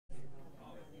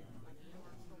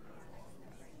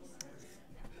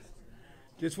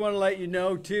Just want to let you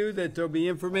know, too, that there'll be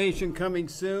information coming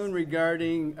soon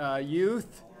regarding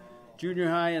youth,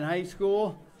 junior high and high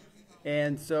school.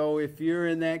 And so if you're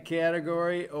in that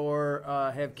category or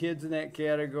have kids in that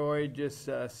category, just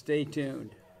stay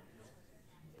tuned.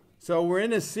 So we're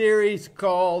in a series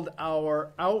called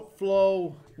Our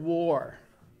Outflow War.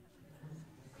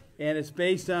 And it's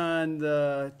based on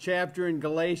the chapter in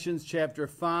Galatians chapter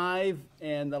 5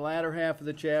 and the latter half of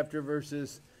the chapter,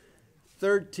 verses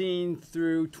 13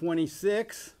 through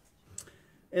 26.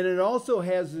 And it also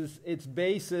has its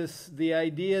basis, the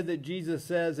idea that Jesus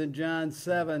says in John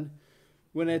 7,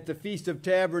 when at the Feast of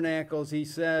Tabernacles he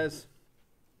says,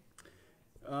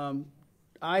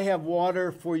 I have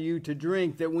water for you to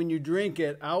drink, that when you drink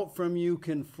it, out from you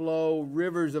can flow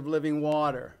rivers of living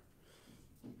water.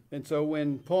 And so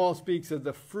when Paul speaks of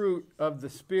the fruit of the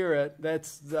Spirit,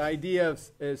 that's the idea of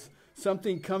is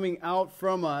something coming out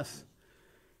from us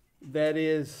that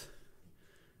is,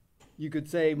 you could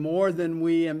say, more than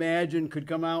we imagine could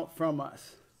come out from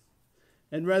us.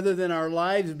 And rather than our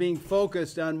lives being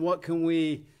focused on what can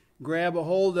we grab a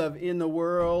hold of in the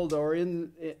world or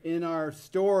in our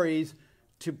stories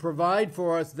to provide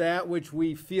for us that which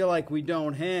we feel like we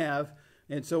don't have,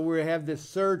 and so we have this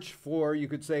search for, you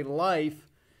could say, life,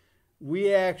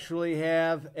 we actually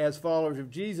have, as followers of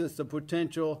Jesus, the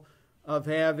potential of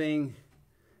having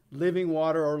living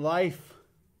water or life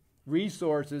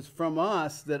resources from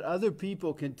us that other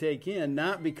people can take in,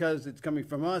 not because it's coming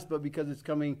from us, but because it's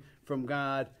coming from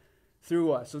God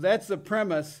through us. So that's the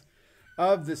premise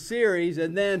of the series.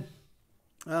 And then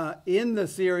in the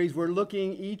series, we're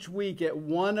looking each week at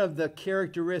one of the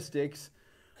characteristics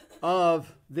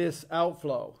of this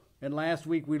outflow. And last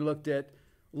week we looked at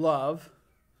love,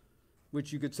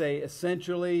 which you could say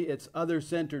essentially it's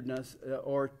other-centeredness,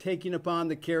 or taking upon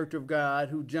the character of God,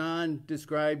 who John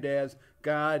described as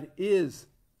God is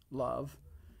love.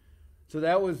 So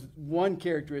that was one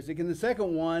characteristic. And the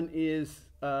second one is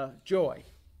joy.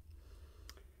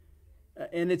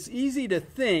 And it's easy to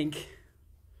think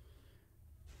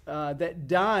that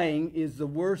dying is the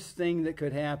worst thing that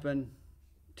could happen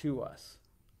to us.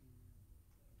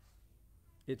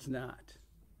 It's not.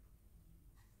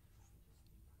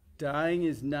 Dying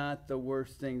is not the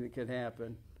worst thing that could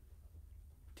happen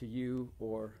to you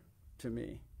or to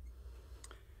me.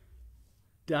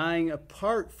 Dying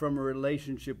apart from a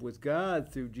relationship with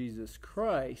God through Jesus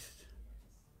Christ,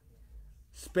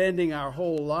 spending our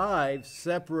whole lives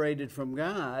separated from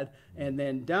God, and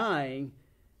then dying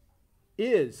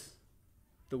is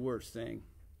the worst thing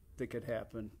that could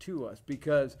happen to us,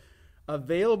 because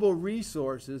available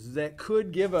resources that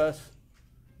could give us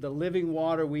the living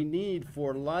water we need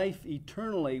for life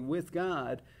eternally with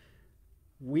God,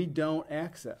 we don't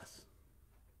access.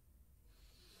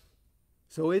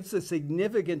 So it's a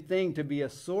significant thing to be a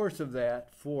source of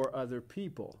that for other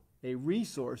people, a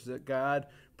resource that God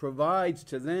provides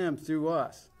to them through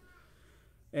us.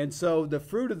 And so the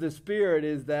fruit of the Spirit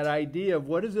is that idea of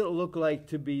what does it look like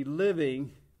to be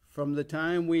living from the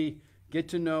time we get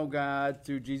to know God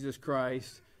through Jesus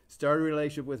Christ, start a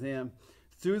relationship with Him,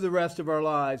 through the rest of our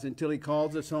lives until He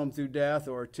calls us home through death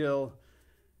or till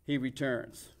He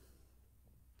returns.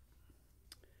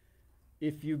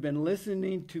 If you've been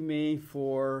listening to me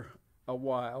for a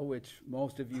while, which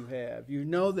most of you have, you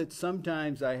know that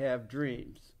sometimes I have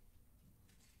dreams.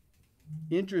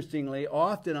 Interestingly,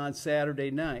 often on Saturday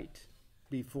night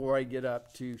before I get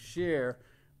up to share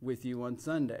with you on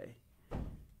Sunday.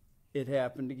 It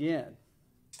happened again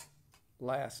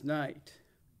last night.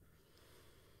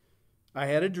 I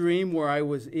had a dream where I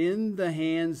was in the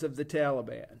hands of the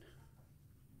Taliban.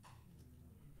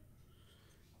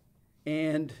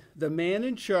 And the man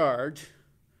in charge,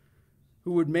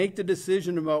 who would make the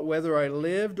decision about whether I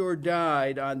lived or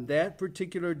died on that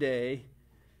particular day,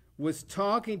 was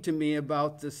talking to me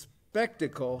about the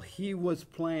spectacle he was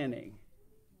planning.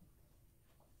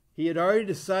 He had already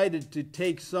decided to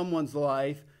take someone's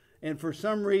life, and for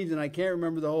some reason, I can't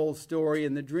remember the whole story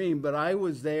in the dream, but I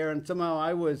was there, and somehow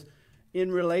I was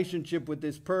in relationship with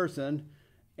this person,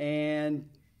 and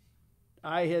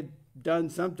I had done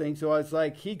something, so I was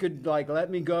like, he could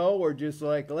let me go, or just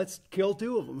let's kill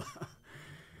two of them.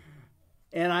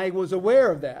 And I was aware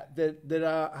of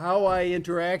that how I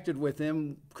interacted with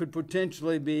him could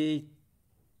potentially be,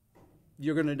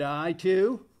 you're going to die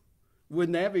too?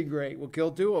 Wouldn't that be great? We'll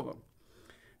kill two of them.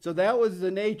 So that was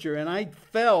the nature, and I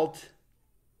felt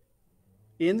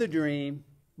in the dream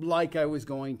like I was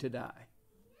going to die.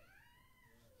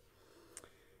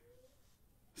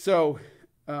 So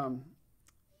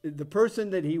the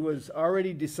person that he was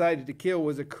already decided to kill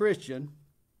was a Christian,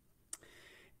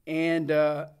 and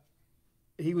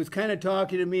he was kind of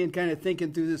talking to me and kind of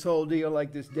thinking through this whole deal,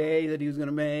 like this day that he was going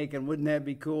to make, and wouldn't that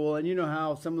be cool? And you know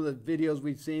how some of the videos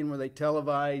we've seen where they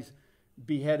televise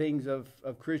beheadings of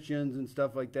Christians and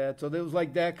stuff like that. So there was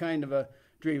like that kind of a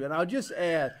dream. And I'll just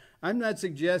add, I'm not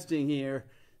suggesting here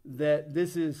that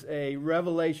this is a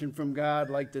revelation from God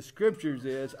like the scriptures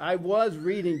is. I was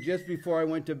reading just before I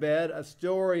went to bed a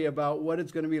story about what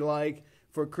it's going to be like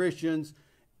for Christians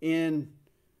in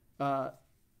the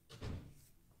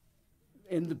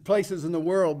places in the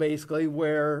world, basically,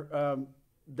 where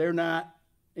they're not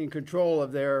in control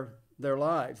of their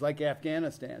lives, like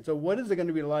Afghanistan. So what is it going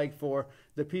to be like for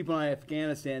the people in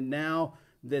Afghanistan now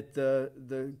that the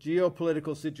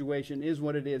geopolitical situation is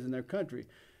what it is in their country?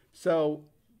 So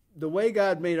the way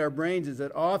God made our brains is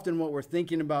that often what we're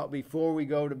thinking about before we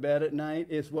go to bed at night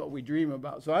is what we dream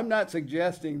about. So I'm not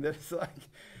suggesting that it's like,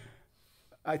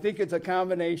 I think it's a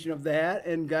combination of that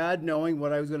and God knowing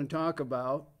what I was going to talk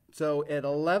about. So at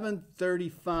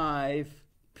 11:35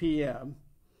 p.m.,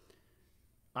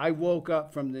 I woke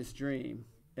up from this dream,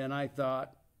 and I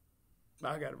thought,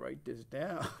 I got to write this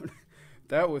down.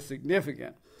 That was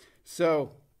significant.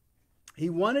 So he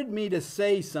wanted me to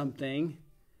say something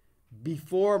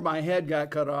before my head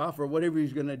got cut off or whatever he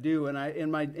was going to do. And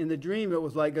in the dream, it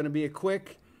was like going to be a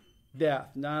quick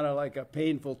death, not like a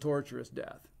painful, torturous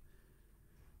death.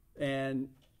 And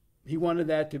he wanted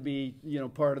that to be,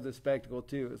 part of the spectacle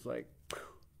too. It's like, whew.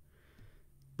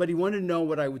 But he wanted to know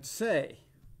what I would say,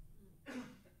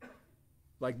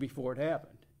 like before it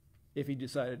happened, if he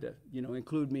decided to,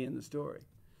 include me in the story.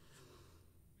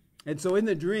 And so in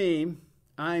the dream,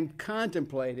 I'm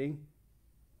contemplating,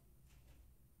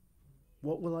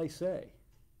 what will I say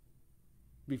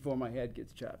before my head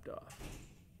gets chopped off?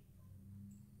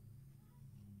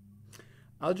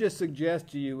 I'll just suggest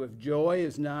to you, if joy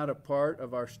is not a part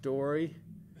of our story,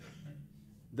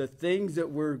 the things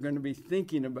that we're going to be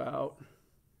thinking about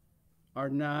are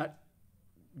not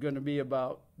going to be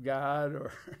about God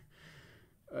or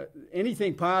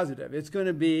anything positive. It's going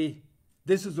to be,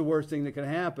 this is the worst thing that can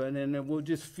happen, and we'll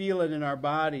just feel it in our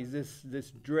bodies,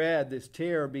 this dread, this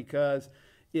terror, because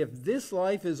if this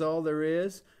life is all there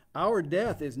is, our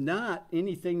death is not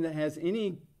anything that has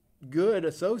any good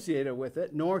associated with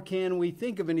it, nor can we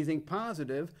think of anything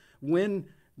positive when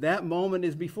that moment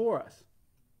is before us.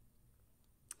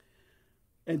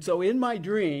 And so in my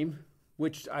dream,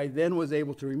 which I then was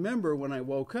able to remember when I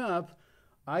woke up,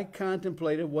 I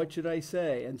contemplated, what should I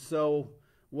say? And so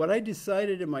what I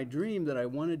decided in my dream that I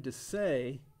wanted to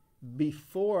say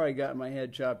before I got my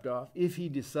head chopped off, if he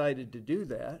decided to do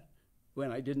that,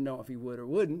 when I didn't know if he would or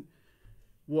wouldn't,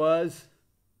 was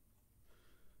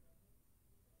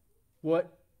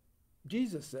what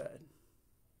Jesus said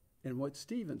and what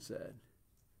Stephen said.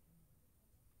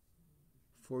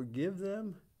 Forgive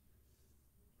them,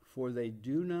 for they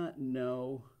do not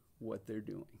know what they're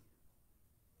doing.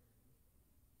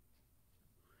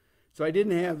 So I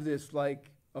didn't have this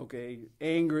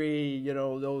angry,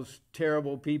 those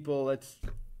terrible people, let's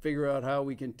figure out how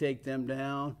we can take them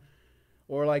down.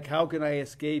 Or how can I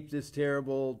escape this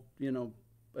terrible,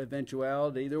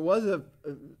 eventuality? There was a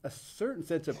certain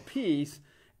sense of peace,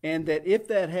 and that if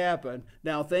that happened,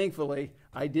 now thankfully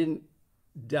I didn't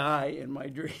die in my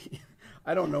dream.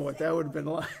 I don't know what that would have been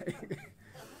like.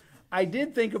 I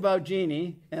did think about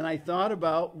Jeannie, and I thought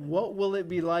about what will it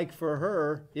be like for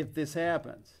her if this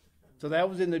happens. So that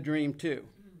was in the dream too.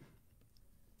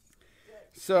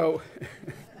 So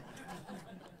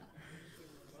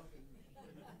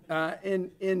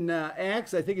in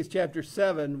Acts, I think it's chapter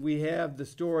 7, we have the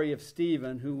story of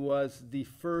Stephen, who was the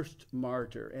first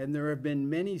martyr. And there have been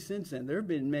many since then. There have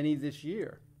been many this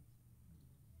year.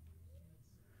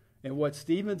 And what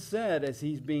Stephen said as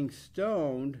he's being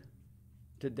stoned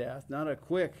to death, not a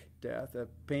quick death, a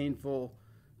painful,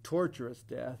 torturous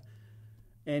death,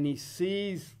 and he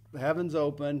sees the heavens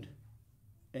opened,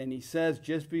 and he says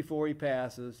just before he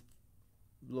passes,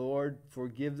 Lord,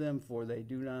 forgive them, for they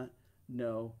do not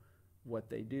know what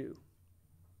they do.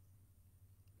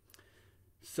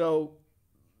 So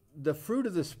the fruit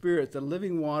of the Spirit, the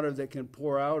living water that can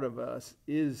pour out of us,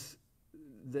 is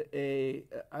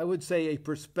I would say a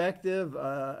perspective,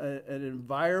 an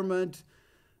environment,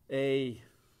 a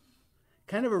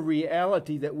kind of a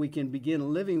reality that we can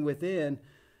begin living within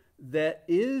that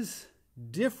is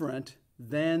different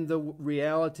than the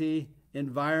reality,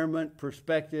 environment,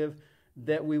 perspective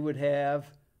that we would have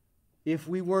if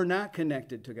we were not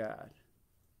connected to God.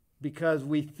 Because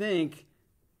we think,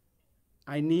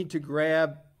 I need to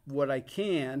grab what I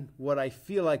can, what I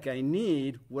feel like I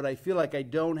need, what I feel like I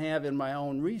don't have in my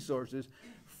own resources,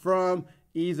 from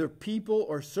either people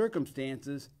or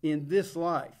circumstances in this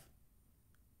life.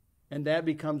 And that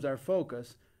becomes our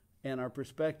focus and our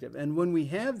perspective. And when we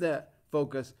have that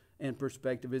focus and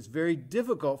perspective, it's very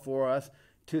difficult for us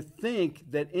to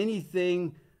think that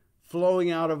anything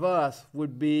flowing out of us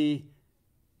would be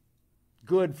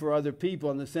good for other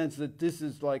people, in the sense that this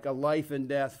is like a life and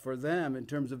death for them in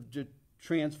terms of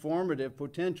transformative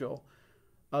potential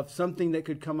of something that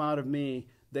could come out of me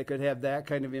that could have that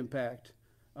kind of impact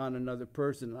on another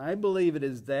person. I believe it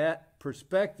is that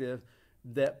perspective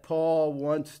that Paul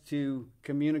wants to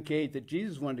communicate, that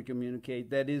Jesus wanted to communicate,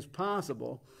 that is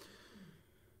possible.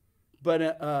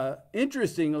 But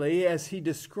interestingly, as he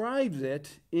describes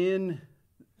it in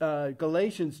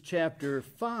Galatians chapter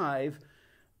 5,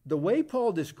 the way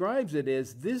Paul describes it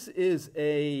is this is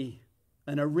an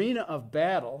arena of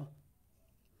battle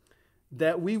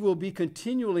that we will be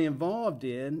continually involved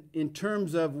in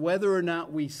terms of whether or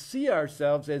not we see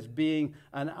ourselves as being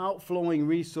an outflowing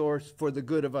resource for the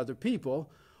good of other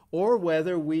people, or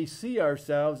whether we see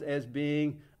ourselves as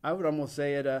being, I would almost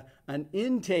say it, an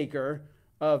intaker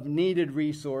of needed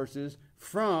resources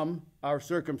from our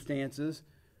circumstances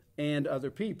and other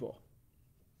people.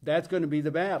 That's going to be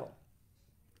the battle.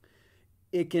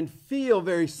 It can feel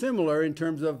very similar in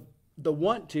terms of the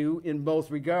want to in both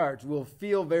regards. We'll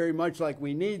feel very much like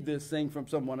we need this thing from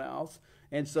someone else,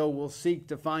 and so we'll seek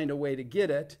to find a way to get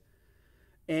it.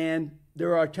 And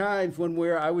there are times when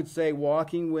we're, I would say,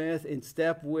 walking with, in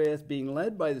step with, being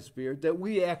led by the Spirit, that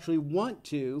we actually want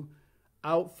to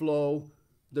outflow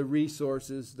the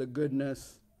resources, the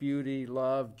goodness, beauty,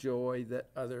 love, joy that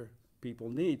other people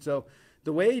need. So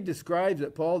the way he describes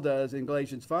it, Paul does in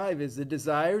Galatians 5, is the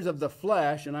desires of the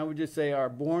flesh, and I would just say are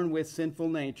born with sinful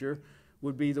nature,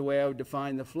 would be the way I would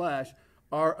define the flesh,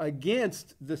 are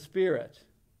against the Spirit.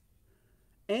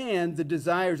 And the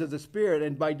desires of the Spirit,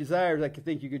 and by desires I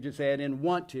think you could just add in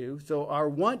want to. So our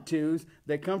want tos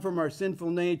that come from our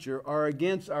sinful nature are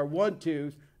against our want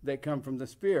tos that come from the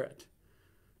Spirit.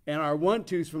 And our want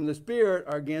tos from the Spirit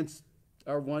are against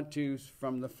our want tos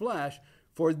from the flesh.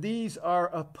 For these are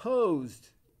opposed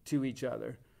to each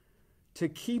other to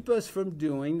keep us from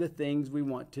doing the things we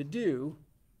want to do.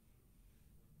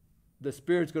 The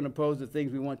Spirit's going to oppose the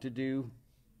things we want to do,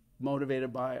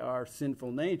 motivated by our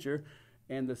sinful nature.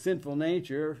 And the sinful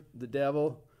nature, the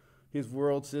devil, his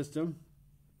world system,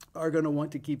 are going to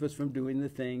want to keep us from doing the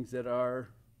things that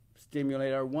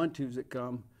stimulate our want-tos that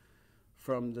come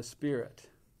from the Spirit.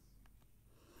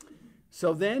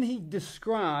 So then he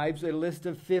describes a list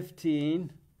of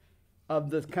 15 of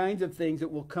the kinds of things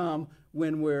that will come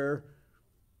when we're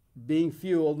being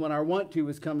fueled, when our want to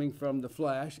is coming from the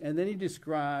flesh. And then he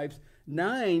describes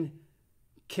 9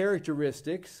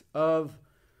 characteristics of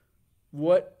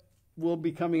what will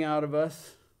be coming out of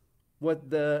us, what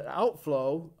the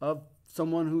outflow of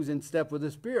someone who's in step with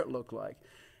the Spirit look like.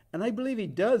 And I believe he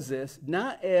does this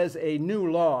not as a new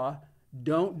law,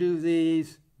 don't do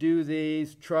these, do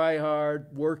these, try hard,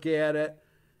 work at it,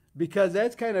 because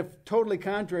that's kind of totally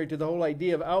contrary to the whole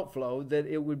idea of outflow, that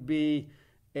it would be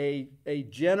a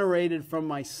generated from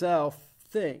myself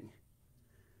thing.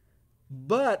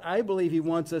 But I believe he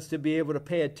wants us to be able to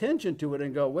pay attention to it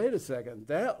and go, wait a second,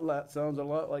 that sounds a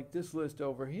lot like this list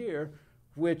over here,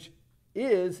 which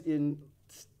is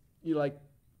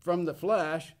from the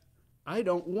flesh. I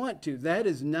don't want to. That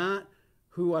is not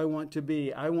who I want to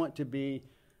be. I want to be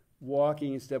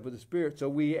walking in step with the Spirit. So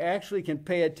we actually can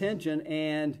pay attention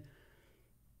and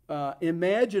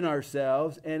imagine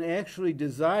ourselves and actually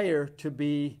desire to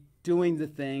be doing the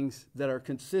things that are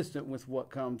consistent with what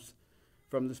comes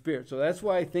from the Spirit. So that's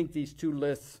why I think these 2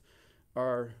 lists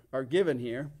are given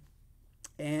here.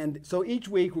 And so each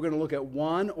week we're going to look at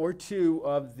 1 or 2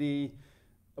 of the,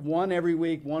 1 every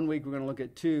week. 1 week we're going to look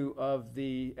at 2 of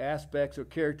the aspects or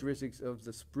characteristics of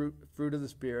the fruit of the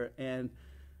Spirit, and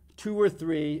 2 or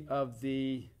 3 of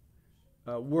the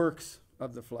works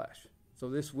of the flesh. So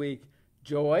this week,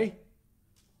 joy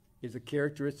is a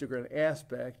characteristic or an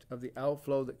aspect of the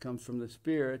outflow that comes from the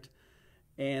Spirit.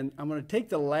 And I'm going to take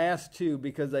the last 2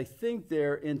 because I think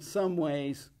they're in some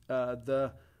ways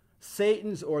the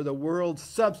Satan's or the world's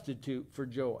substitute for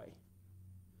joy.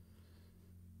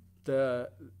 The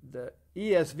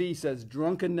ESV says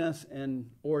drunkenness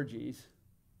and orgies.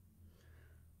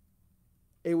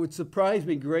 It would surprise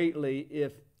me greatly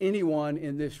if anyone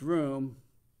in this room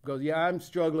goes, yeah, I'm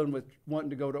struggling with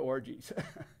wanting to go to orgies.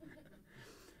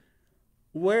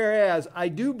 Whereas I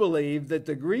do believe that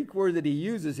the Greek word that he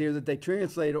uses here, that they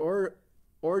translate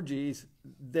orgies,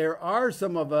 there are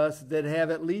some of us that have,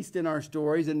 at least in our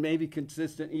stories, and maybe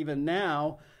consistent even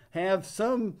now, have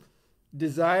some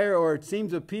desire, or it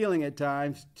seems appealing at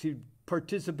times, to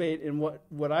participate in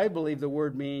what I believe the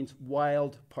word means,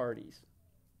 wild parties.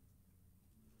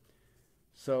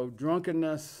 So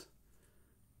drunkenness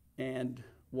and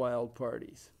wild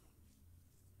parties.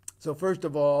 So first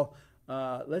of all,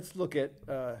 let's look at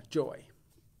joy.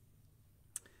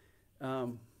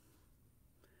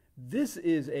 This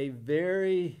is a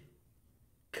very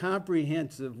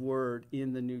comprehensive word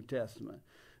in the New Testament.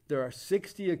 There are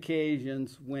 60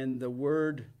 occasions when the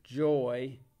word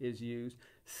joy is used,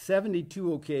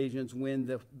 72 occasions when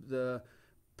the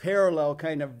parallel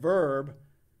kind of verb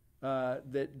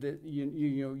that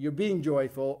you're being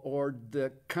joyful, or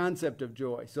the concept of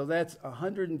joy. So that's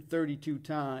 132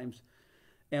 times,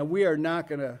 and we are not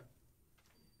going to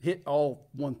hit all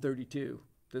 132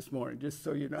 this morning, just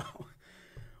so you know.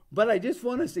 But I just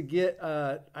want us to get,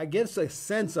 I guess, a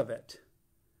sense of it,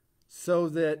 so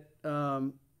that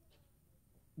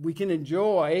we can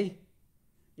enjoy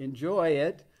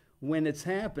it when it's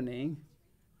happening,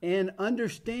 and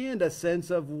understand a sense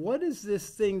of what is this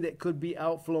thing that could be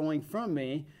outflowing from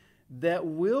me that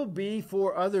will be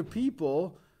for other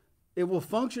people. It will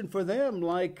function for them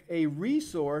like a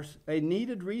resource, a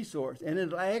needed resource, and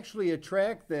it'll actually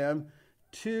attract them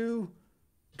to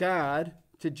God,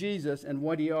 to Jesus, and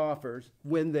what he offers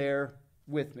when they're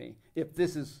with me, if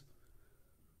this is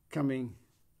coming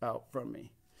out from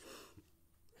me.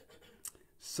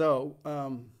 So,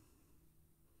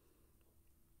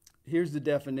 here's the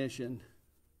definition.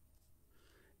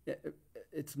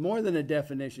 It's more than a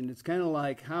definition. It's kind of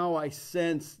like how I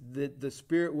sense that the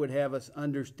Spirit would have us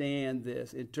understand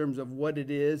this in terms of what it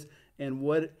is and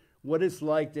what it's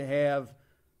like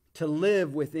to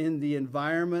live within the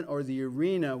environment or the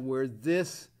arena where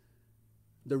the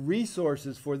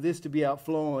resources for this to be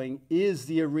outflowing is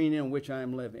the arena in which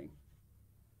I'm living.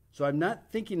 So I'm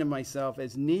not thinking of myself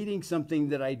as needing something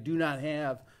that I do not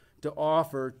have to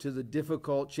offer to the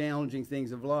difficult, challenging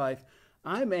things of life.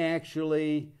 I'm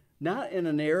actually, not in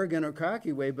an arrogant or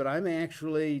cocky way, but I'm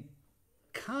actually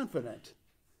confident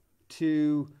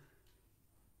to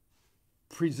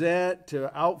present,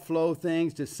 to outflow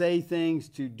things, to say things,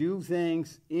 to do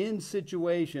things in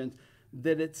situations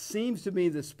that it seems to me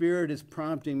the Spirit is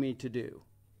prompting me to do.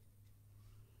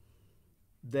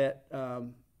 That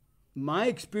my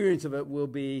experience of it will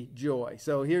be joy.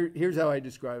 So here's how I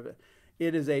describe it.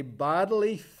 It is a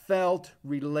bodily, felt,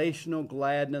 relational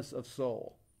gladness of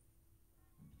soul.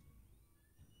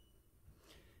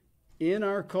 In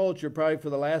our culture, probably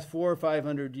for the last 400 or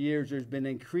 500 years, there's been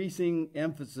increasing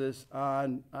emphasis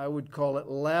on, I would call it,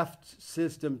 left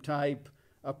system type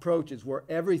approaches, where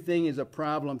everything is a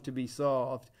problem to be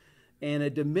solved, and a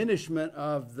diminishment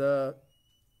of the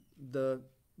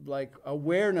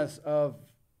awareness of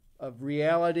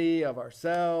reality, of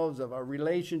ourselves, of our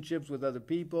relationships with other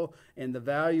people, and the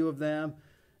value of them.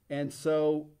 And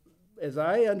so, as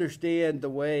I understand the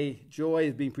way joy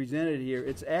is being presented here,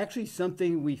 it's actually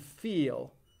something we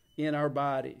feel in our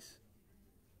bodies.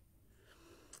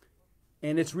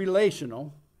 And it's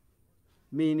relational,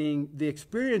 meaning the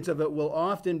experience of it will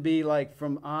often be like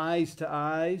from eyes to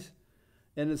eyes.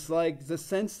 And it's like the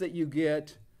sense that you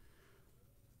get,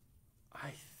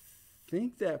 I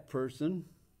think that person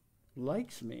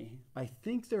likes me. I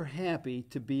think they're happy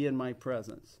to be in my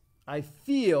presence. I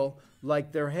feel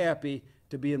like they're happy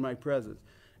to be in my presence.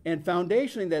 And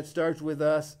foundationally, that starts with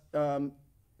us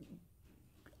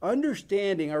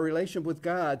understanding our relationship with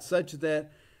God such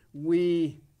that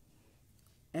we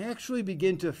actually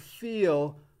begin to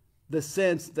feel the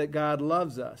sense that God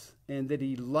loves us and that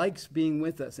he likes being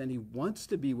with us and he wants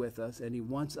to be with us and he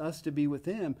wants us to be with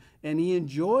him, and he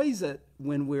enjoys it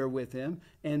when we're with him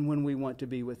and when we want to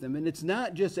be with him. And it's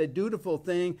not just a dutiful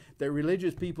thing that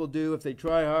religious people do if they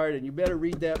try hard, and you better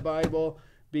read that Bible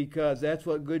because that's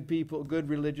what good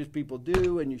religious people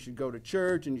do, and you should go to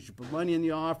church and you should put money in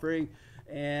the offering,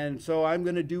 and so I'm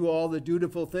going to do all the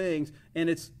dutiful things. And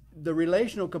it's the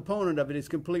relational component of it is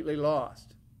completely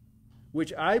lost,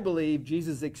 which I believe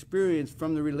Jesus experienced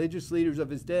from the religious leaders of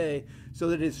his day, so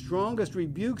that his strongest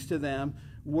rebukes to them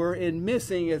were in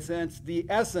missing, in a sense, the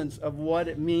essence of what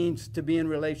it means to be in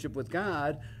relationship with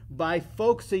God by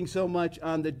focusing so much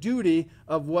on the duty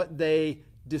of what they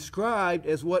described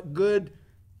as what good,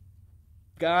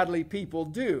 godly people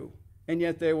do. And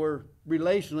yet they were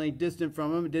relationally distant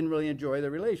from him and didn't really enjoy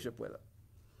their relationship with him.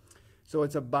 So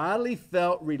it's a bodily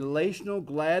felt relational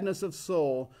gladness of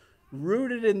soul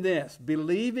rooted in this,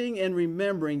 believing and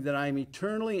remembering that I am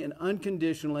eternally and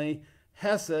unconditionally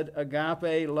hesed,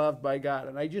 agape, loved by God.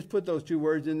 And I just put those two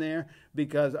words in there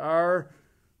because our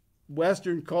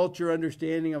Western culture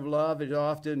understanding of love is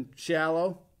often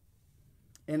shallow,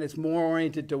 and it's more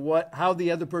oriented to how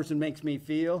the other person makes me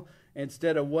feel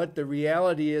instead of what the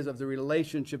reality is of the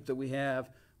relationship that we have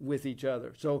with each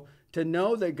other. So to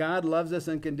know that God loves us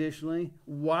unconditionally,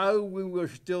 while we were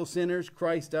still sinners,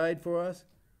 Christ died for us.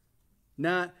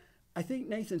 Not, I think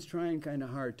Nathan's trying kind of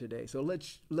hard today, so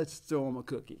let's throw him a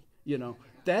cookie. You know,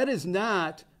 that is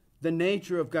not the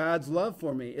nature of God's love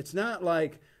for me. It's not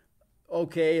like,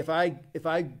 okay, if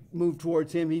I move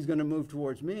towards him, he's going to move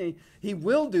towards me. He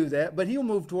will do that, but he'll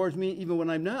move towards me even when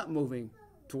I'm not moving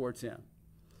towards him.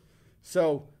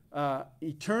 So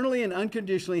eternally and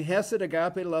unconditionally, hesed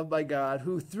agape love by God,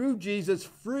 who through Jesus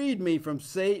freed me from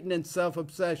Satan and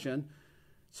self-obsession,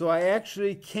 so I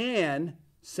actually can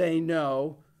say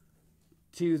no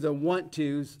to the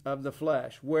want-tos of the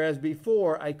flesh, whereas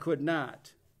before I could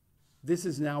not. This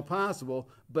is now possible,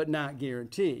 but not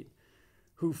guaranteed.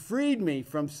 Who freed me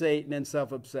from Satan and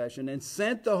self-obsession and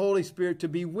sent the Holy Spirit to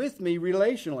be with me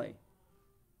relationally.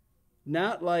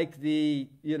 Not like the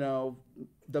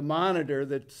monitor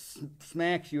that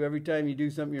smacks you every time you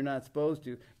do something you're not supposed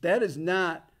to. That is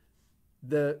not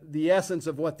the essence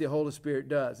of what the Holy Spirit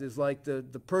does. It's like the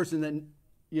person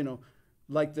that,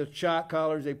 like the shock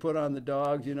collars they put on the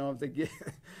dogs, if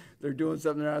they're doing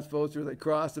something they're not supposed to, or they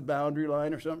cross the boundary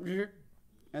line or something,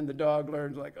 and the dog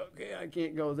learns like, okay, I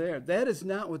can't go there. That is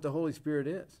not what the Holy Spirit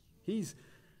is. He's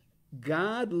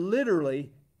God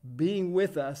literally being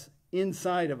with us,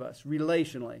 inside of us,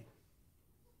 relationally.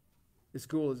 As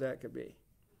cool as that could be.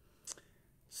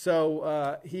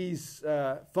 So he's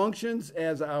functions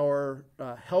as our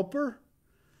helper,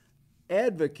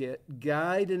 advocate,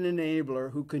 guide, and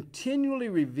enabler who continually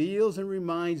reveals and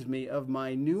reminds me of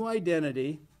my new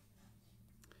identity,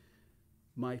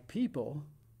 my people,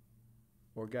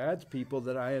 or God's people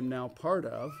that I am now part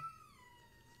of,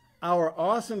 our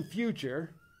awesome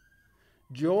future.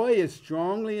 Joy is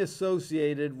strongly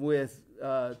associated with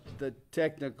the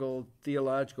technical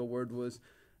theological word was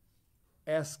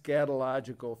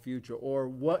eschatological future, or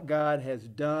what God has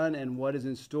done and what is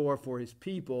in store for his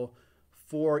people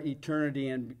for eternity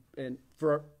and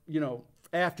for,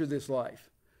 after this life.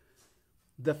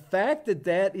 The fact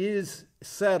that is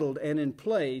settled and in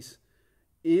place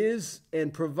is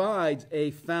and provides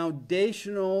a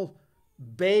foundational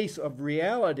base of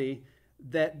reality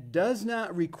that does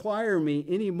not require me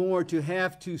anymore to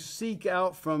have to seek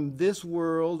out from this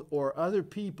world or other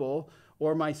people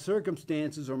or my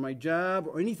circumstances or my job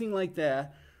or anything like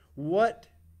that what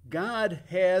God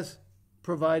has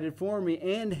provided for me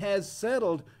and has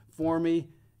settled for me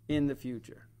in the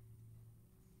future.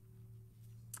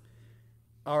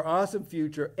 Our awesome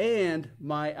future and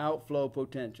my outflow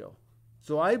potential.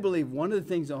 So I believe one of the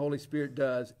things the Holy Spirit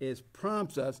does is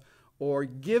prompts us or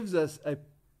gives us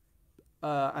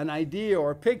an idea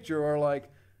or a picture, or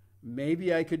like,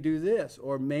 maybe I could do this,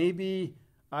 or maybe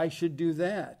I should do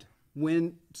that.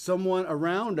 When someone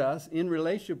around us, in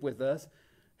relationship with us,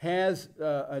 has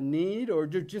a need or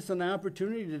just an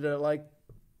opportunity to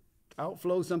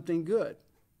outflow something good.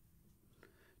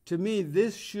 To me,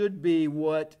 this should be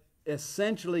what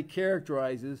essentially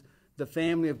characterizes the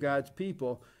family of God's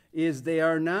people, is they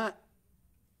are not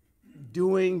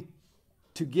doing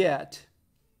to get,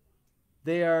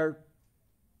 they are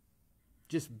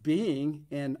just being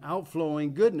and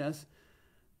outflowing goodness,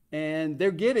 and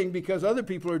they're getting because other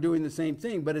people are doing the same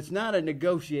thing, but it's not a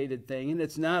negotiated thing, and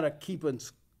it's not a keep and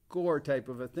score type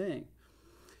of a thing.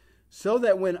 So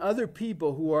that when other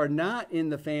people who are not in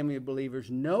the family of believers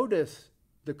notice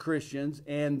the Christians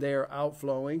and their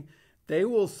outflowing, they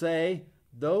will say,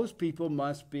 those people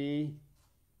must be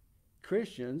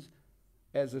Christians.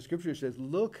 As the scripture says,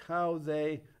 look how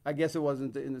they, I guess it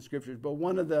wasn't in the scriptures, but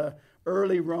one of the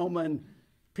early Roman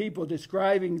people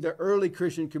describing the early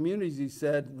Christian communities, he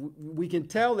said, we can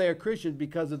tell they're Christians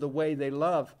because of the way they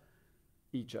love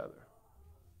each other.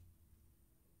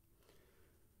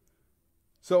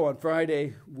 So on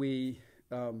Friday, we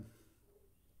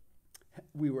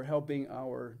were helping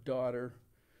our daughter,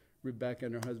 Rebecca,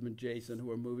 and her husband, Jason,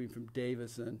 who are moving from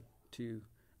Davison to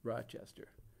Rochester.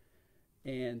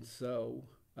 And so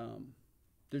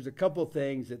there's a couple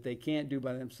things that they can't do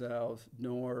by themselves,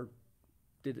 nor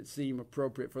did it seem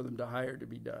appropriate for them to hire to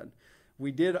be done.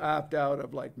 We did opt out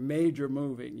of major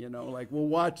moving, we'll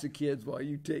watch the kids while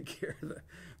you take care of the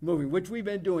moving, which we've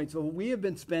been doing. So we have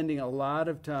been spending a lot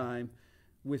of time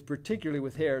particularly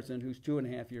with Harrison, who's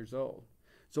 2.5 years old.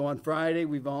 So on Friday,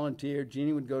 we volunteered.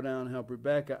 Jeannie would go down and help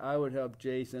Rebecca. I would help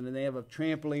Jason, and they have a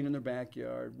trampoline in their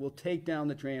backyard. We'll take down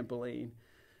the trampoline.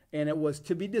 And it was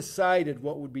to be decided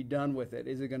what would be done with it.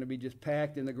 Is it going to be just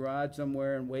packed in the garage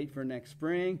somewhere and wait for next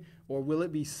spring? Or will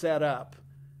it be set up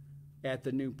at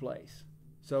the new place?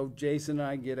 So Jason and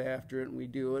I get after it, and we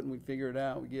do it, and we figure it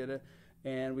out. We get it.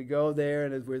 And we go there,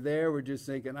 and as we're there, we're just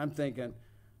thinking, I'm thinking,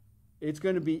 it's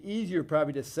going to be easier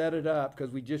probably to set it up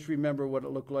because we just remember what it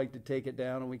looked like to take it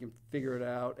down and we can figure it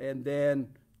out. And then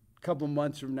a couple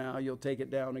months from now, you'll take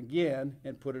it down again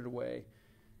and put it away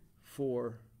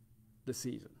for the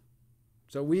season.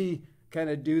 So we kind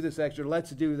of do this extra. Let's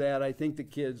do that. I think the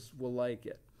kids will like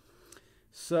it.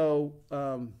 So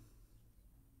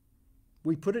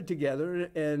we put it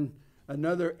together, and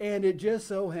it just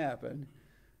so happened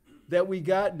that we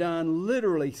got done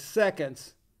literally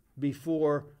seconds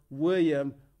before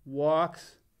William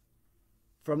walks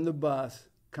from the bus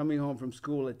coming home from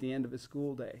school at the end of his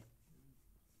school day.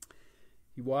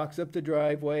 He walks up the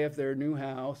driveway of their new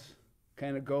house,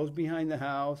 kind of goes behind the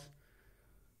house.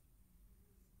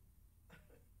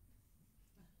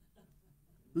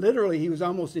 Literally, he was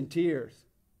almost in tears.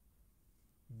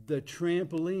 The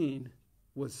trampoline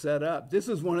was set up. This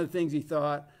is one of the things he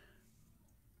thought,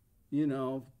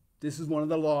 this is one of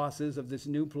the losses of this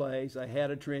new place. I had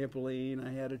a trampoline,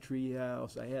 I had a tree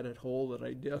house, I had a hole that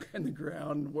I dug in the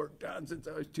ground and worked on since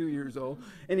I was 2 years old.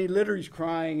 And he literally is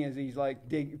crying as he's like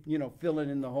filling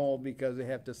in the hole because they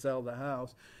have to sell the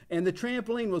house. And the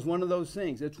trampoline was one of those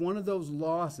things. It's one of those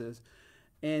losses.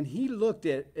 And he looked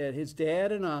at his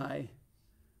dad and I.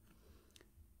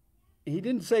 He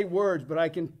didn't say words, but I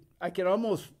can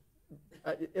almost,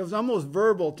 it was almost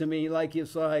verbal to me.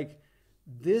 It's like,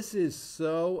 this is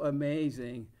so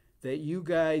amazing that you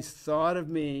guys thought of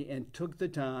me and took the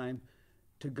time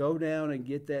to go down and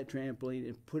get that trampoline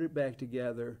and put it back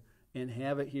together and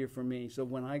have it here for me. So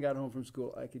when I got home from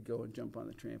school, I could go and jump on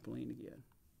the trampoline again.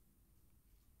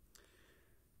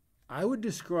 I would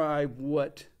describe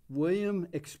what William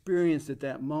experienced at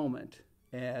that moment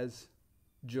as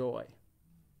joy.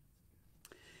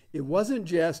 It wasn't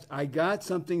just, I got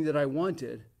something that I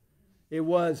wanted. It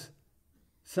was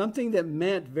something that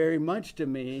meant very much to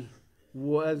me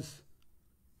was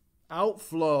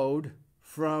outflowed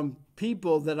from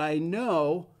people that I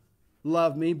know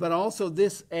love me, but also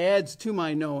this adds to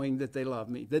my knowing that they love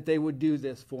me, that they would do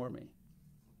this for me.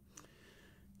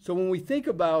 So when we think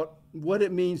about what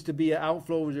it means to be an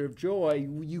outflower of joy,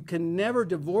 you can never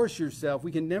divorce yourself.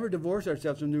 We can never divorce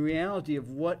ourselves from the reality of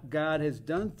what God has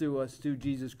done through us through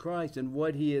Jesus Christ and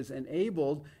what he has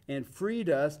enabled and freed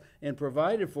us and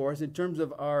provided for us in terms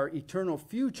of our eternal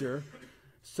future,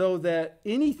 so that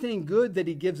anything good that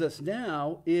he gives us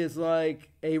now is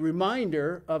like a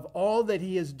reminder of all that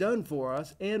he has done for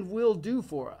us and will do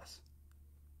for us.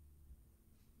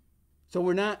 So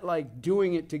we're not like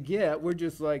doing it to get, we're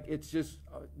just like,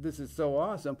 this is so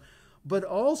awesome. But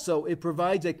also it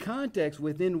provides a context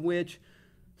within which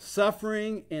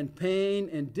suffering and pain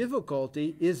and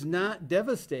difficulty is not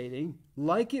devastating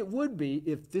like it would be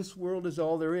if this world is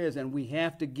all there is and we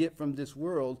have to get from this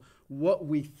world what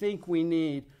we think we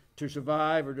need to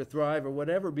survive or to thrive or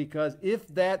whatever, because if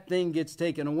that thing gets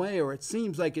taken away or it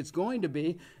seems like it's going to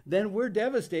be, then we're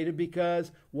devastated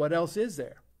because what else is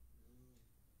there?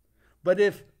 But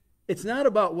if it's not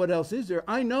about what else is there,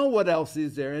 I know what else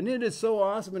is there, and it is so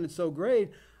awesome and it's so great.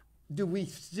 Do we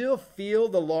still feel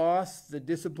the loss, the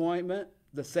disappointment,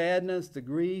 the sadness, the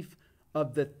grief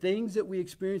of the things that we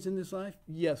experience in this life?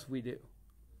 Yes, we do.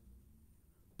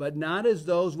 But not as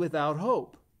those without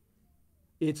hope.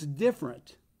 It's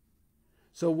different.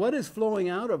 So what is flowing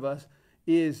out of us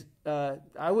is,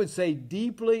 I would say,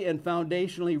 deeply and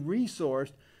foundationally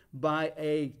resourced by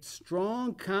a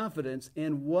strong confidence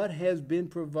in what has been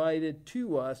provided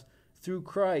to us through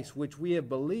Christ, which we have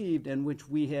believed and which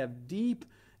we have deep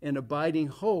and abiding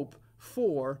hope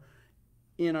for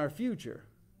in our future.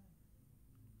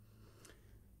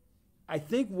 I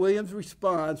think William's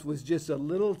response was just a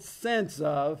little sense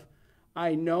of,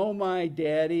 I know my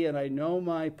daddy and I know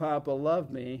my papa love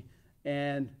me,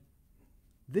 and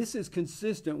this is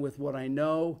consistent with what I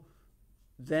know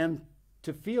them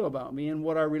to feel about me and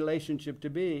what our relationship to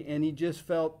be. And he just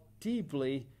felt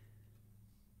deeply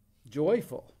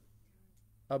joyful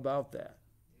about that.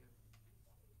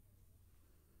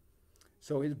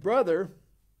 So his brother,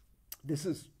 this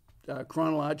is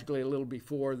chronologically a little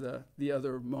before the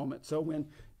other moment. So when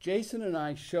Jason and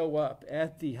I show up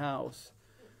at the house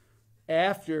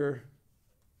after,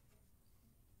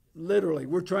 literally,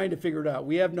 we're trying to figure it out.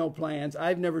 We have no plans.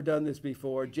 I've never done this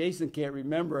before. Jason can't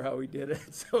remember how he did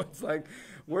it. So it's like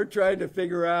we're trying to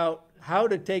figure out how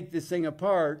to take this thing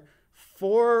apart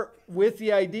with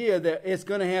the idea that it's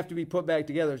going to have to be put back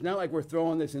together. It's not like we're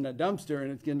throwing this in a dumpster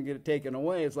and it's going to get taken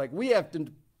away. It's like we have to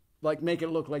make it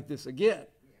look like this again.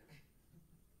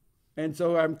 And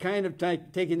so I'm kind of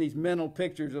taking these mental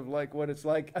pictures of what it's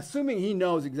like, assuming he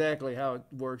knows exactly how it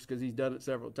works because he's done it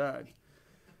several times.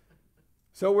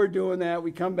 So we're doing that.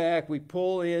 We come back, we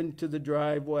pull into the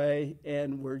driveway,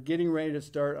 and we're getting ready to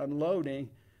start unloading.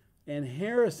 And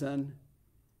Harrison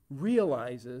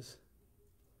realizes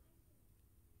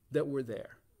that we're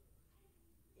there.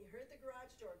 He heard the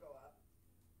garage door go up,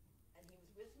 and he was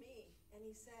with me, and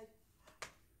he said,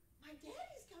 "My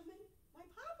daddy's coming. My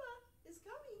papa is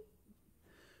coming."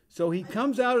 So he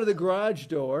comes out of the garage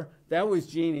door. That was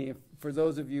Jeannie, for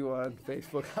those of you on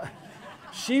Facebook.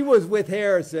 She was with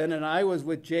Harrison, and I was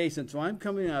with Jason. So I'm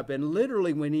coming up, and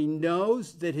literally when he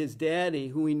knows that his daddy,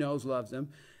 who he knows loves him,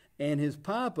 and his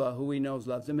papa, who he knows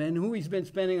loves him, and who he's been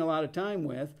spending a lot of time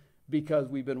with, because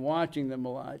we've been watching them a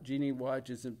lot. Jeannie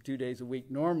watches them 2 days a week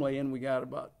normally, and we got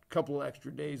about a couple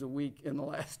extra days a week in the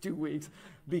last 2 weeks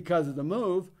because of the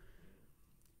move.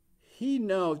 He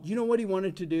knows. You know what he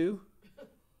wanted to do?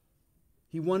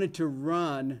 He wanted to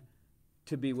run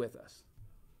to be with us.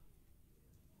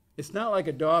 It's not like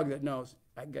a dog that knows,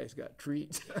 that guy's got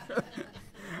treats.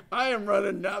 I am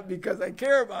running not because I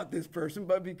care about this person,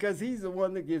 but because he's the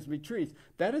one that gives me treats.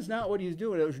 That is not what he's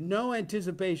doing. There was no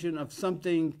anticipation of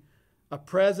something, a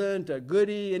present, a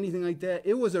goodie, anything like that.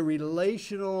 It was a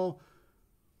relational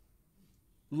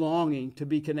longing to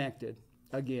be connected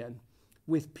again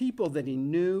with people that he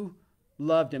knew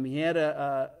loved him. He had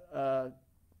a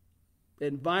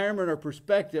environment or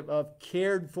perspective of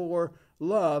cared for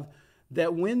love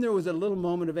that when there was a little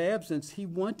moment of absence, he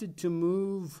wanted to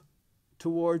move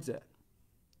towards it.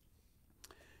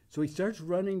 So he starts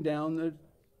running down the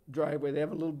driveway. They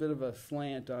have a little bit of a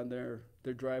slant on their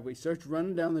driveway. He starts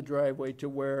running down the driveway to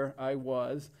where I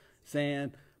was,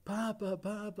 saying, "Papa,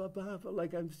 Papa, Papa,"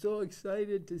 like, "I'm so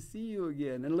excited to see you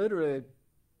again." And literally,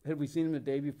 had we seen him the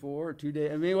day before or 2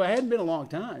 days? I mean, it hadn't been a long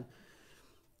time.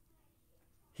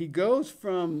 He goes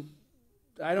from,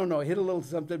 I don't know, hit a little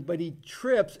something, but he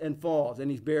trips and falls,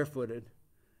 and he's barefooted.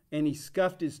 And he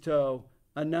scuffed his toe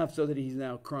enough so that he's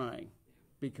now crying.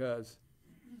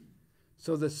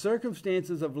 So the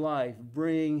circumstances of life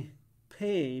bring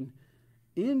pain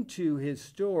into his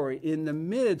story in the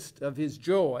midst of his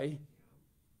joy,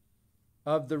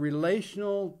 of the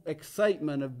relational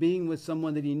excitement of being with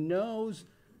someone that he knows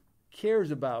cares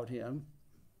about him.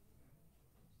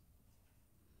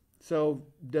 So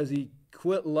does he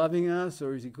quit loving us,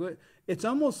 or is he quit? It's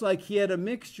almost like he had a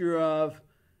mixture of,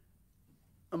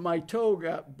 my toe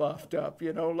got buffed up,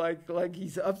 like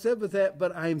he's upset with that,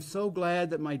 but I'm so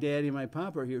glad that my daddy and my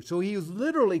papa are here. So he was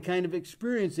literally kind of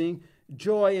experiencing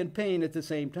joy and pain at the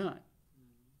same time,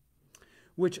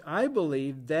 which I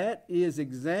believe that is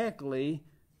exactly,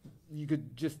 you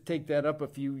could just take that up a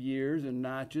few years and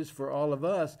notches for all of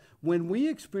us. When we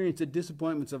experience the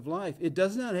disappointments of life, it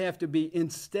does not have to be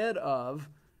instead of.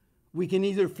 We can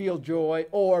either feel joy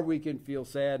or we can feel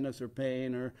sadness or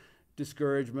pain or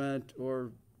discouragement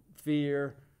or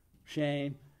fear,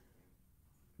 shame.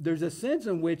 There's a sense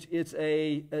in which it's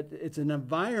an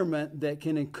environment that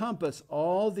can encompass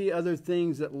all the other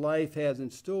things that life has in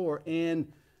store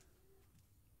and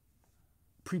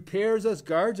prepares us,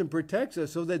 guards, and protects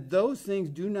us so that those things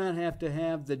do not have to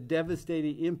have the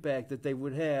devastating impact that they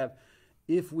would have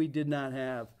if we did not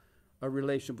have a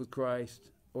relationship with Christ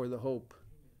or the hope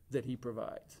that he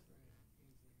provides.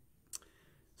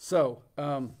 So,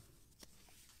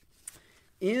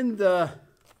 in the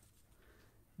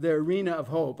arena of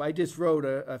hope, I just wrote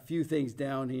a few things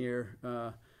down here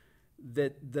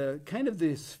that the kind of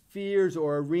the spheres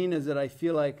or arenas that I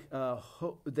feel like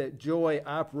that joy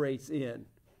operates in.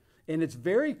 And it's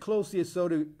very closely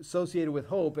associated with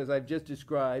hope, as I've just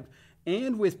described,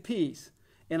 and with peace.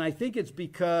 And I think it's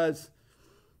because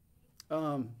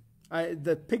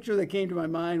the picture that came to my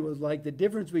mind was like the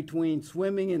difference between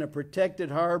swimming in a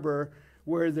protected harbor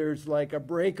where there's like a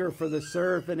breaker for the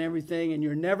surf and everything, and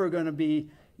you're never going to be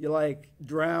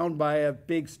drowned by a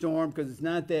big storm because it's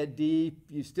not that deep.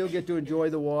 You still get to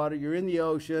enjoy the water. You're in the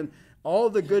ocean.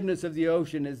 All the goodness of the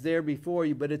ocean is there before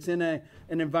you, but it's in an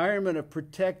environment of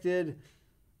protected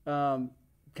kind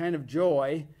of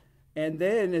joy. And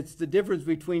then it's the difference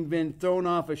between being thrown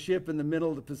off a ship in the middle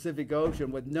of the Pacific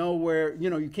Ocean with nowhere,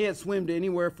 you can't swim to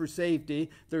anywhere for safety.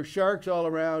 There's sharks all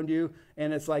around you,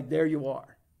 and it's like, there you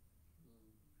are.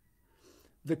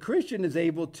 The Christian is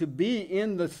able to be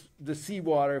in the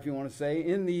seawater, if you want to say,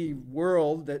 in the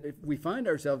world that we find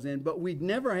ourselves in, but we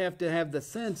never have to have the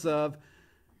sense of,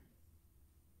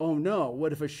 oh no,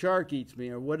 what if a shark eats me?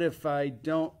 Or what if I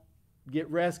don't get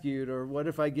rescued? Or what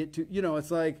if I get to,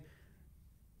 it's like,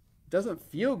 it doesn't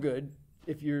feel good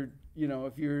if you're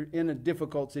in a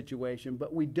difficult situation,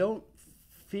 but we don't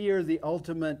fear the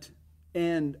ultimate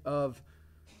end of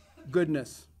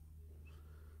goodness.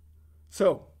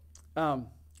 So,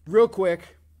 real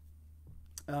quick,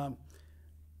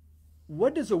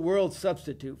 what does the world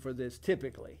substitute for this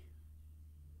typically?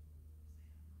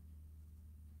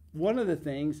 One of the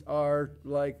things are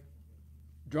like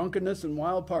drunkenness and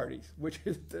wild parties, which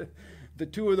is the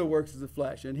two of the works of the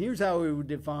flesh. And here's how we would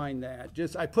define that.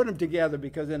 Just I put them together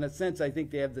because in a sense I think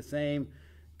they have the same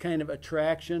kind of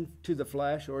attraction to the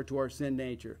flesh or to our sin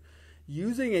nature.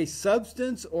 Using a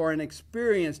substance or an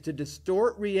experience to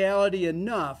distort reality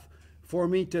enough for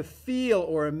me to feel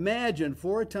or imagine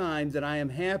for a time that I am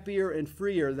happier and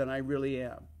freer than I really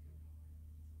am.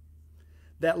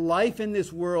 That life in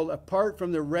this world, apart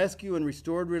from the rescue and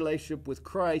restored relationship with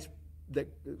Christ,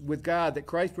 with God that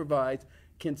Christ provides,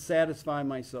 can satisfy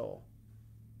my soul.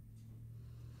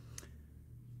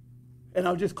 And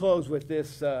I'll just close with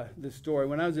this story.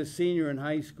 When I was a senior in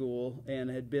high school and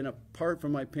had been apart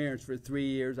from my parents for 3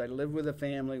 years, I lived with a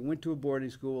family, went to a boarding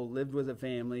school, lived with a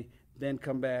family, then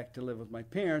come back to live with my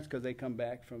parents because they come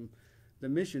back from the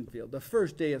mission field. The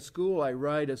first day of school, I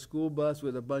ride a school bus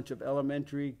with a bunch of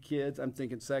elementary kids. I'm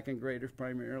thinking second graders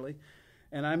primarily.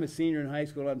 And I'm a senior in high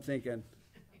school. I'm thinking,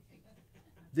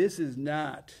 this is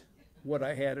not what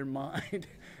I had in mind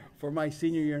for my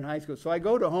senior year in high school. So I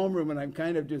go to homeroom and I'm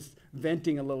kind of just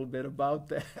venting a little bit about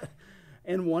that.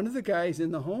 And one of the guys in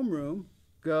the homeroom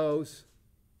goes,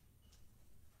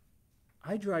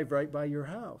 I drive right by your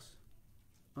house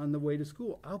on the way to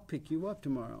school. I'll pick you up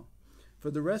tomorrow.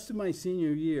 For the rest of my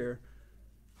senior year,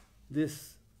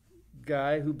 this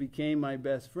guy who became my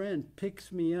best friend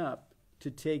picks me up to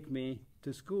take me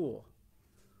to school.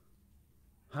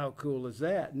 How cool is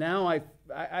that? Now I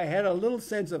had a little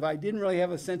sense of, I didn't really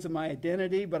have a sense of my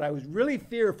identity, but I was really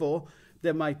fearful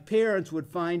that my parents would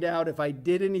find out if I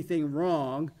did anything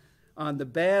wrong on the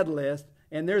bad list,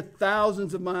 and they're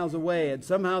thousands of miles away, and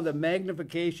somehow the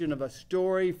magnification of a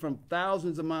story from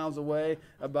thousands of miles away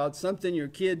about something your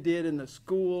kid did in the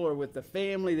school or with the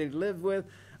family they lived with,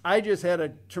 I just had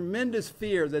a tremendous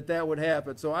fear that that would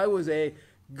happen. So I was a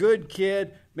good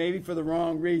kid, maybe for the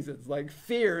wrong reasons, like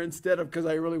fear instead of because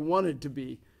I really wanted to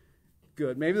be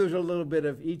good. Maybe there's a little bit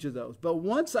of each of those. But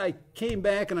once I came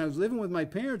back and I was living with my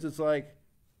parents, it's like,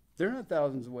 they're not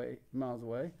thousands of miles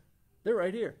away. They're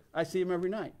right here. I see them every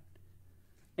night.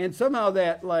 And somehow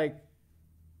that, like,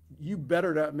 you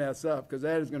better not mess up because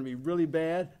that is going to be really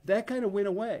bad, that kind of went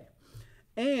away.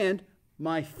 And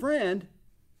my friend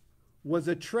was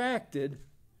attracted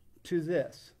to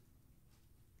this,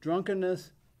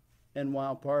 drunkenness and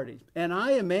wild parties. And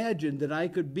I imagined that I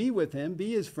could be with him,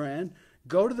 be his friend,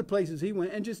 go to the places he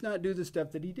went, and just not do the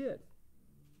stuff that he did.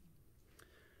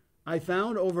 I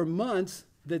found over months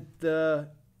that the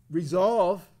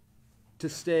resolve to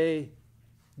stay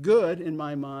good in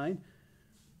my mind,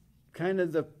 kind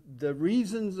of the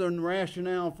reasons and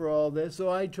rationale for all this. So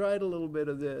I tried a little bit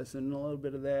of this and a little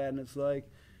bit of that, and it's like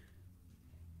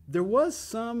there was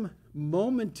some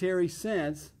momentary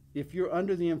sense, if you're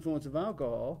under the influence of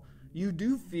alcohol, you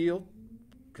do feel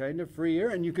kind of freer,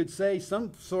 and you could say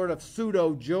some sort of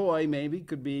pseudo joy maybe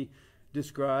could be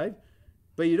described,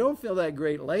 but you don't feel that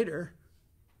great later.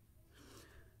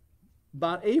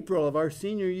 About April of our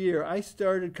senior year, I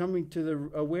started coming to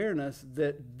the awareness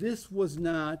that this was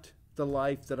not the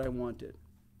life that I wanted.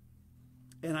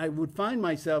 And I would find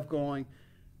myself going,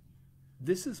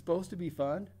 this is supposed to be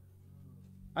fun?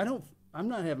 I'm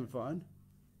not having fun.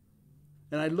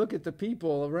 And I look at the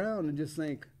people around and just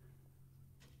think,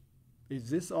 is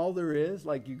this all there is?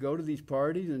 Like, you go to these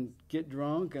parties and get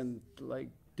drunk and like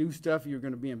do stuff you're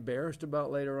going to be embarrassed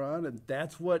about later on, and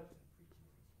that's what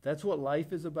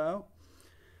life is about?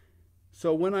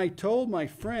 So when I told my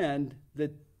friend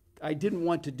that I didn't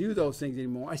want to do those things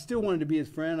anymore, I still wanted to be his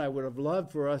friend. I would have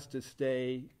loved for us to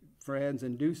stay friends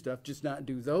and do stuff, just not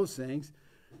do those things.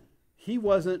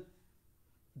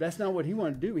 That's not what he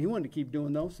wanted to do. He wanted to keep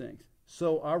doing those things.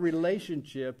 So our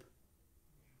relationship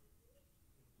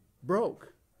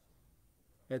broke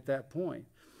at that point.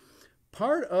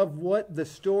 Part of what the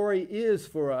story is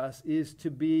for us is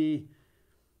to be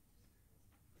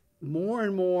more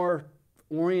and more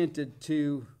oriented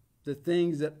to the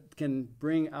things that can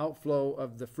bring outflow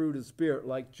of the fruit of the Spirit,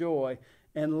 like joy,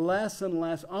 and less,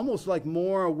 almost like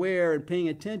more aware and paying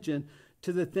attention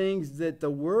to the things that the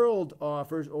world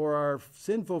offers or our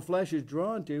sinful flesh is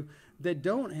drawn to that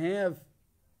don't have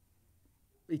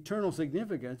eternal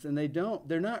significance, and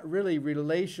they're not really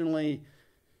relationally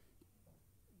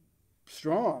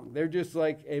strong. They're just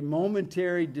like a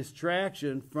momentary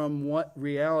distraction from what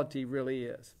reality really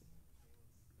is.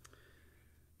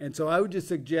 And so I would just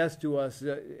suggest to us,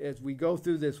 as we go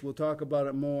through this, we'll talk about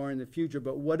it more in the future,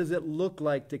 but what does it look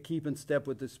like to keep in step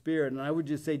with the Spirit? And I would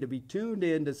just say to be tuned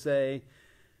in to say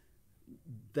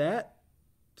that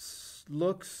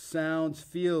looks, sounds,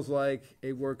 feels like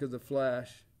a work of the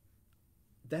flesh.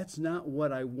 That's not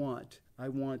what I want. I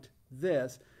want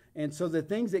this. And so the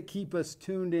things that keep us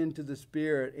tuned into the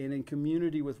Spirit and in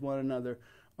community with one another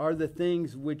are the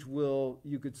things which will,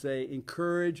 you could say,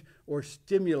 encourage or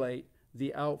stimulate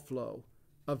the outflow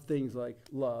of things like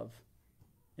love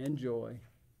and joy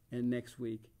and next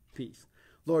week, peace.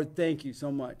 Lord, thank you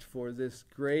so much for this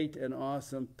great and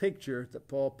awesome picture that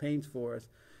Paul paints for us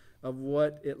of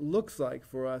what it looks like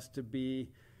for us to be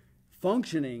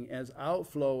functioning as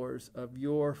outflowers of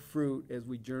your fruit as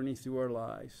we journey through our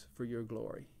lives for your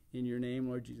glory. In your name,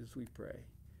 Lord Jesus, we pray.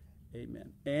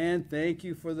 Amen. And thank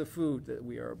you for the food that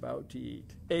we are about to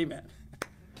eat. Amen.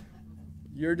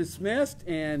 You're dismissed,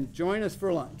 and join us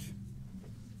for lunch.